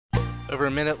Over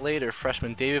a minute later,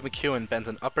 freshman David McEwen bends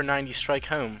an upper 90 strike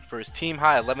home for his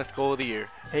team-high 11th goal of the year.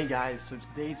 Hey guys, so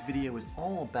today's video is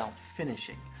all about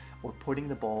finishing, or putting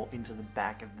the ball into the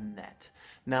back of the net.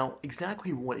 Now,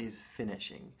 exactly what is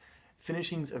finishing?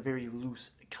 Finishing's a very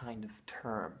loose kind of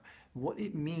term. What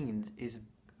it means is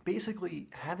basically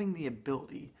having the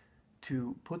ability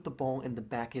to put the ball in the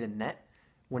back of the net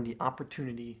when the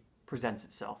opportunity presents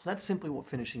itself. So that's simply what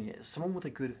finishing is. Someone with a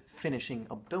good finishing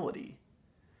ability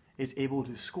is able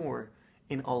to score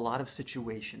in a lot of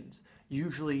situations,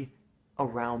 usually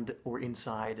around or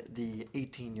inside the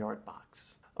 18-yard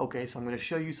box. Okay, so I'm going to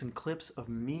show you some clips of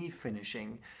me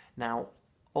finishing. Now,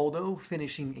 although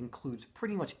finishing includes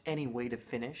pretty much any way to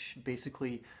finish,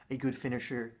 basically a good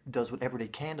finisher does whatever they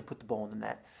can to put the ball in the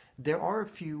net, there are a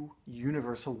few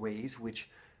universal ways which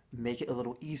make it a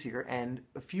little easier, and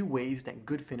a few ways that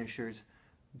good finishers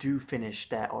do finish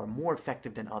that are more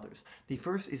effective than others. The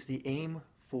first is the aim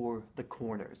for the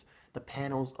corners, the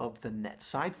panels of the net.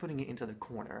 Side footing it into the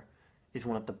corner is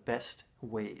one of the best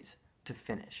ways to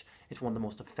finish. It's one of the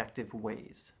most effective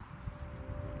ways.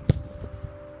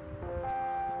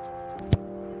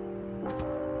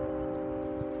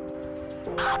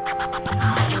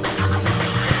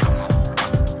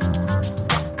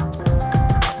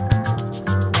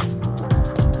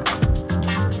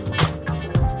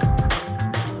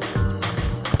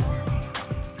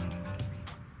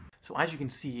 So as you can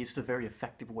see, it's a very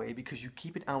effective way because you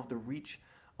keep it out of the reach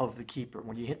of the keeper.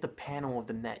 When you hit the panel of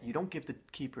the net, you don't give the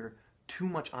keeper too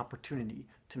much opportunity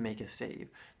to make a save.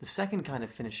 The second kind of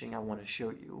finishing I want to show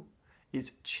you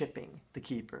is chipping the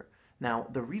keeper. Now,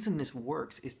 the reason this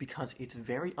works is because it's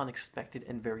very unexpected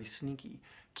and very sneaky.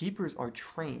 Keepers are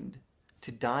trained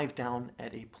to dive down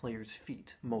at a player's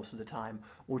feet most of the time,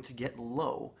 or to get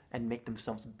low and make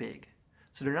themselves big.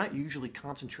 So they're not usually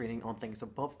concentrating on things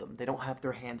above them. They don't have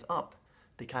their hands up.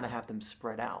 They kind of have them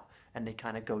spread out, and they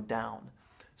kind of go down.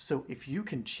 So if you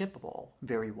can chip a ball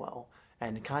very well,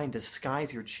 and kind of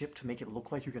disguise your chip to make it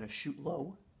look like you're going to shoot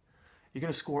low, you're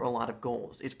going to score a lot of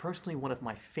goals. It's personally one of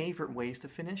my favorite ways to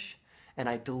finish, and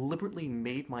I deliberately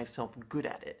made myself good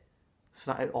at it.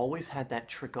 So I always had that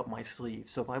trick up my sleeve.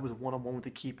 So if I was one-on-one with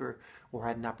a keeper or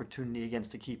had an opportunity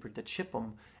against a keeper to chip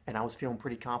them and I was feeling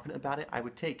pretty confident about it, I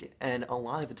would take it. And a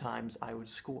lot of the times I would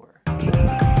score.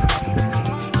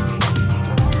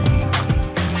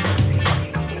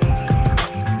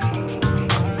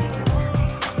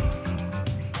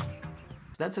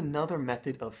 So that's another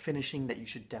method of finishing that you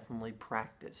should definitely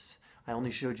practice. I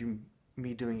only showed you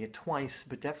me doing it twice,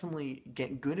 but definitely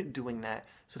get good at doing that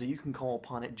so that you can call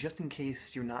upon it just in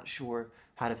case you're not sure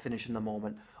how to finish in the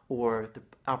moment or the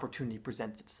opportunity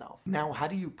presents itself. Now, how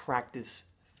do you practice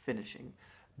finishing?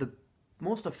 The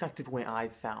most effective way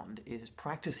I've found is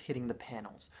practice hitting the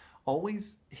panels.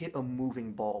 Always hit a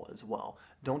moving ball as well.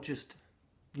 Don't just,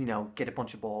 get a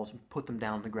bunch of balls and put them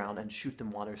down on the ground and shoot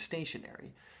them while they're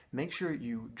stationary. Make sure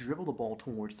you dribble the ball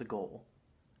towards the goal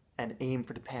and aim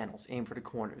for the panels, aim for the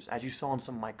corners. As you saw in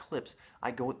some of my clips,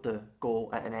 I go at the goal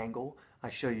at an angle.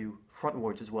 I show you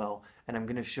frontwards as well, and I'm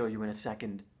going to show you in a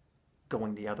second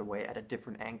going the other way at a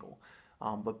different angle.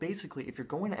 But basically, if you're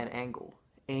going at an angle,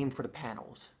 aim for the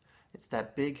panels. It's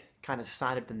that big kind of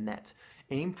side of the net.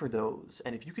 Aim for those,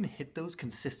 and if you can hit those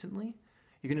consistently,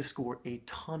 you're going to score a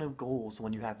ton of goals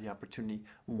when you have the opportunity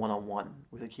one-on-one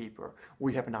with a keeper, or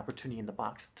you have an opportunity in the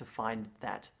box to find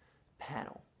that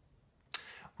panel.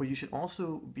 What you should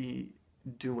also be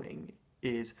doing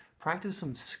is practice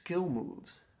some skill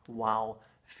moves while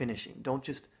finishing. Don't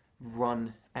just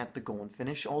run at the goal and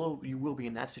finish, although you will be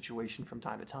in that situation from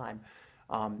time to time,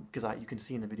 because you can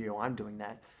see in the video I'm doing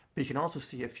that. But you can also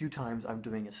see a few times I'm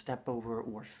doing a step over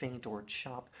or feint or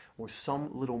chop or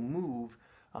some little move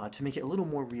to make it a little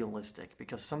more realistic,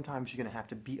 because sometimes you're going to have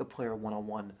to beat a player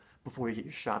one-on-one before you get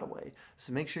your shot away.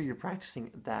 So make sure you're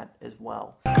practicing that as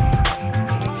well.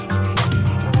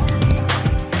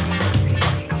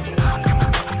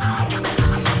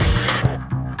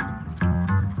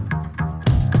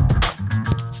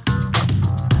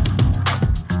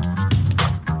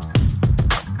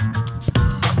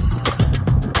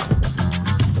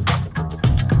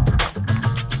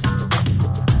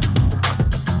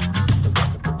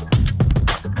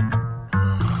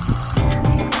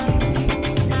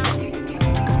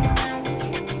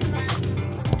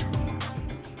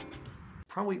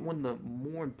 Probably one of the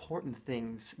more important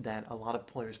things that a lot of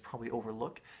players probably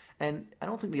overlook, and I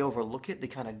don't think they overlook it, they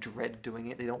kind of dread doing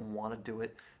it, they don't want to do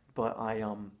it, but I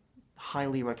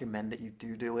highly recommend that you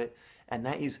do it, and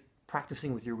that is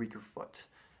practicing with your weaker foot.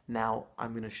 Now,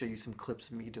 I'm going to show you some clips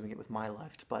of me doing it with my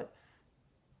left, but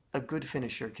a good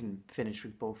finisher can finish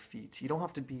with both feet. You don't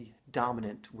have to be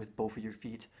dominant with both of your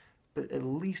feet, but at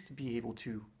least be able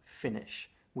to finish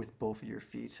with both of your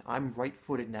feet. I'm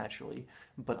right-footed naturally,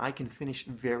 but I can finish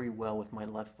very well with my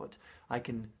left foot. I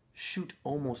can shoot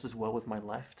almost as well with my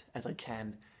left as I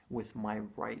can with my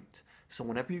right. So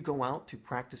whenever you go out to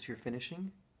practice your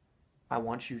finishing, I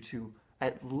want you to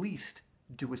at least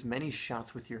do as many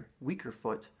shots with your weaker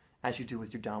foot as you do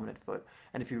with your dominant foot.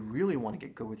 And if you really want to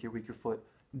get good with your weaker foot,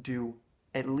 do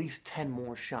at least 10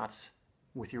 more shots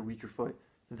with your weaker foot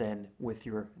than with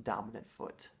your dominant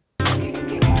foot.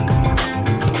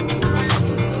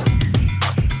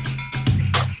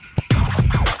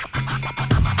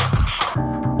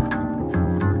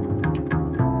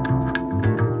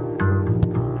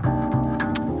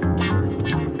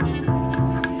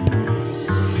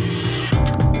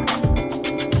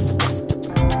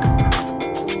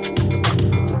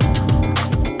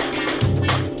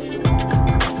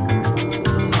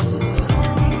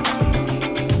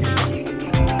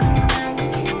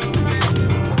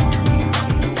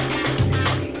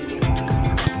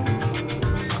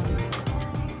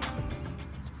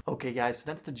 Okay guys, so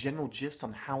that's the general gist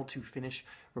on how to finish.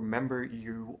 Remember,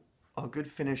 a good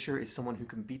finisher is someone who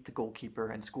can beat the goalkeeper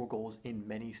and score goals in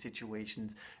many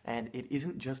situations, and it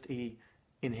isn't just a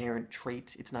inherent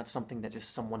trait. It's not something that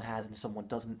just someone has and someone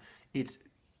doesn't. It's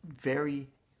very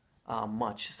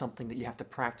much something that you have to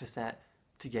practice at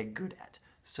to get good at.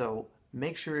 So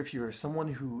make sure if you're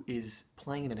someone who is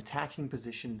playing in an attacking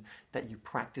position that you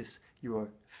practice your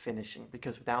finishing,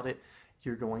 because without it,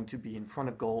 you're going to be in front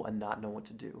of goal and not know what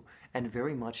to do. And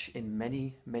very much in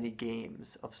many, many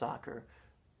games of soccer,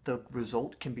 the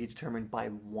result can be determined by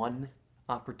one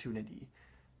opportunity.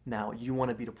 Now, you want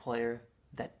to be the player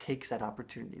that takes that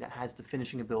opportunity, that has the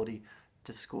finishing ability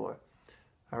to score.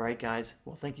 Alright guys,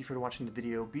 well thank you for watching the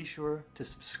video. Be sure to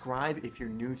subscribe if you're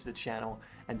new to the channel,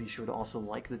 and be sure to also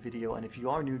like the video. And if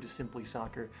you are new to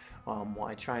Simplysoccer,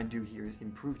 what I try and do here is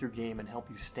improve your game and help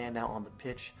you stand out on the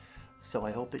pitch. So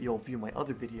I hope that you'll view my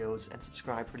other videos and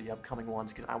subscribe for the upcoming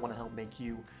ones, because I want to help make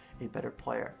you a better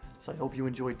player. So I hope you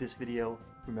enjoyed this video.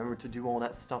 Remember to do all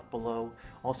that stuff below.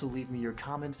 Also leave me your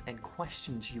comments and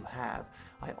questions you have.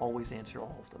 I always answer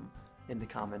all of them in the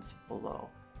comments below.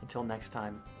 Until next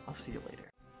time, I'll see you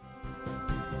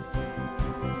later.